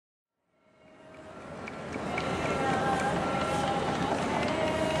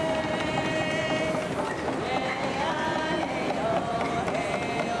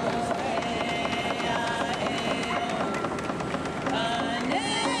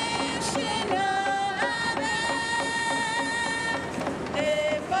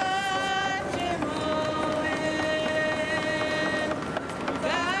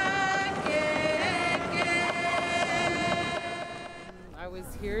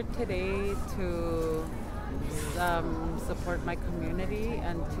here today to support my community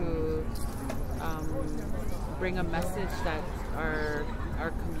and to bring a message that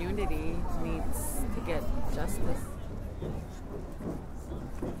our community needs to get justice.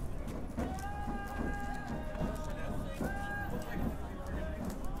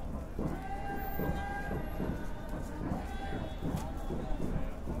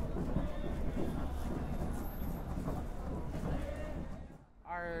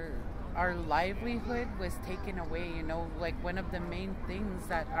 Our livelihood was taken away, you know, like one of the main things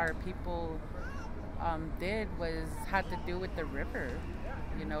that our people did had to do with the river,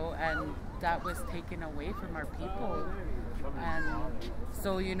 you know, and that was taken away from our people. And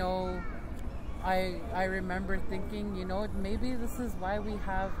so, you know, I remember thinking, you know, maybe this is why we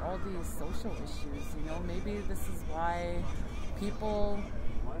have all these social issues, you know, maybe this is why people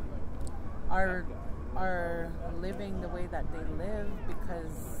are living the way that they live,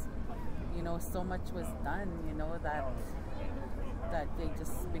 because you know so much was done, you know, that they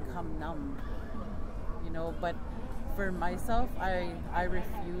just become numb, you know. But for myself, I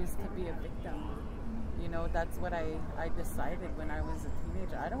refuse to be a victim, you know. That's what I decided when I was a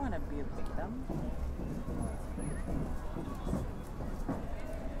teenager. I don't want to be a victim.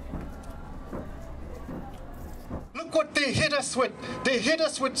 Look what they hit us with. They hit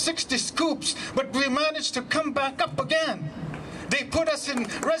us with 60 scoops, but we managed to come back up again. They put us in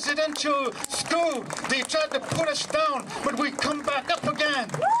residential school. They tried to put us down, but we come back up again.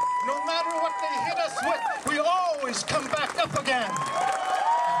 No matter what they hit us with, we always come back up again.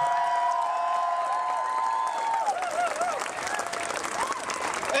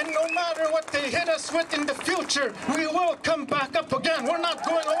 And no matter what they hit us with in the future, we will come back up again. We're not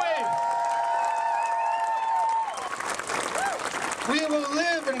going away. We will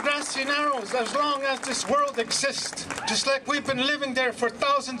live in Grassy Narrows as long as this world exists. Just like we've been living there for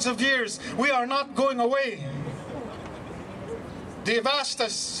thousands of years, we are not going away. They've asked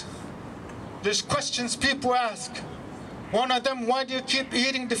us, there's questions people ask. One of them, why do you keep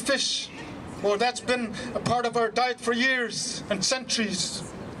eating the fish? Well, that's been a part of our diet for years and centuries.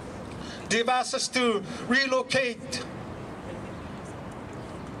 They've asked us to relocate.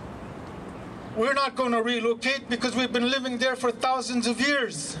 We're not going to relocate because we've been living there for thousands of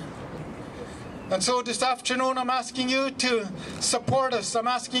years. And so this afternoon I'm asking you to support us. I'm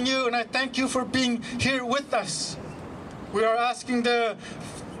asking you, and I thank you for being here with us. We are asking the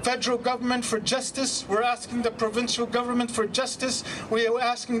federal government for justice. We're asking the provincial government for justice. We are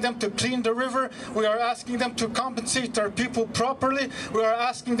asking them to clean the river. We are asking them to compensate our people properly. We are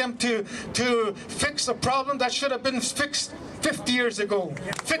asking them to fix a problem that should have been fixed 50 years ago.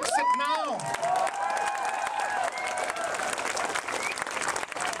 Fix it now.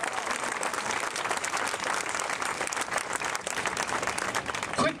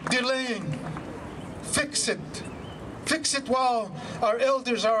 Quit delaying. Fix it. Fix it while our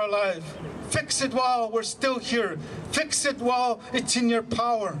elders are alive. Fix it while we're still here. Fix it while it's in your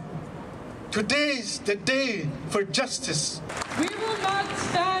power. Today's the day for justice. We will not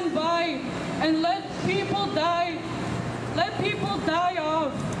stand by and let people die. Let people die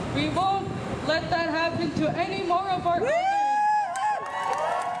off. We won't let that happen to any more of our elders.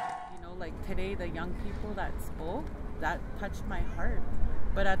 You know, like today, the young people that spoke, that touched my heart.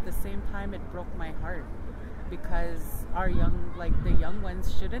 But at the same time, it broke my heart. Because our the young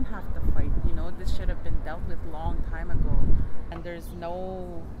ones shouldn't have to fight. You know, this should have been dealt with long time ago. And there's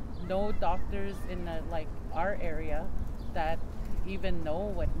no doctors in our area that even know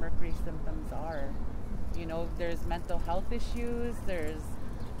what mercury symptoms are. You know, there's mental health issues, there's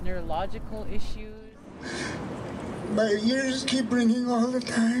neurological issues. My ears keep ringing all the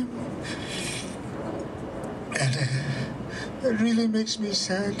time. And it really makes me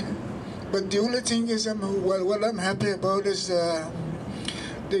sad. But the only thing is, what I'm happy about is they're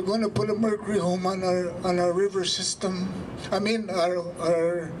going to put a mercury home on our river system. I mean, on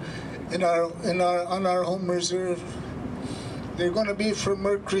our home reserve. They're going to be for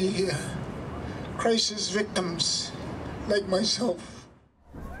mercury crisis victims like myself.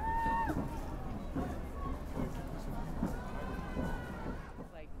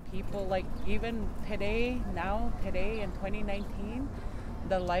 Like people, like even today in 2019.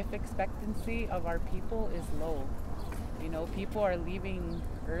 The life expectancy of our people is low. You know, people are leaving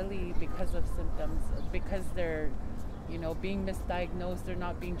early because of symptoms, because they're, you know, being misdiagnosed, they're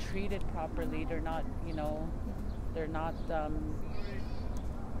not being treated properly, they're not, you know, they're not,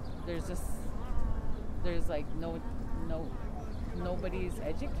 there's like nobody's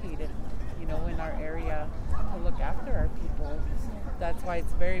educated, you know, in our area to look after our people. That's why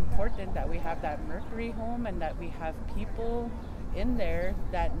it's very important that we have that mercury home and that we have people in there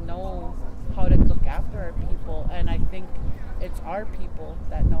that know how to look after our people, and I think it's our people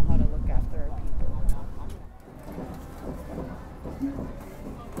that know how to look after our people.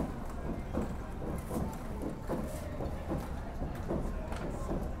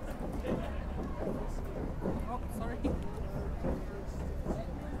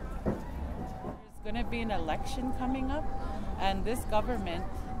 There's going to be an election coming up, and this government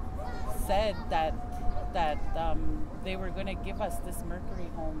said that they were going to give us this Mercury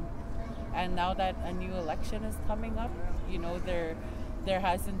home, and now that a new election is coming up, you know, there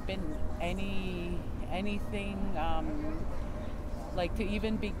hasn't been anything like to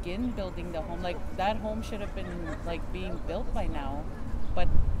even begin building the home. Like that home should have been like being built by now, but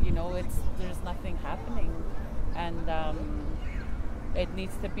you know, there's nothing happening, and it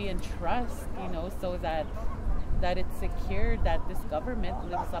needs to be in trust, you know, so that it's secured that this government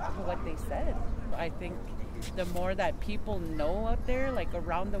lives up to what they said. I think the more that people know out there, like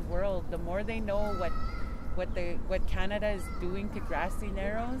around the world, the more they know what Canada is doing to Grassy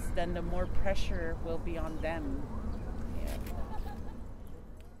Narrows, then the more pressure will be on them.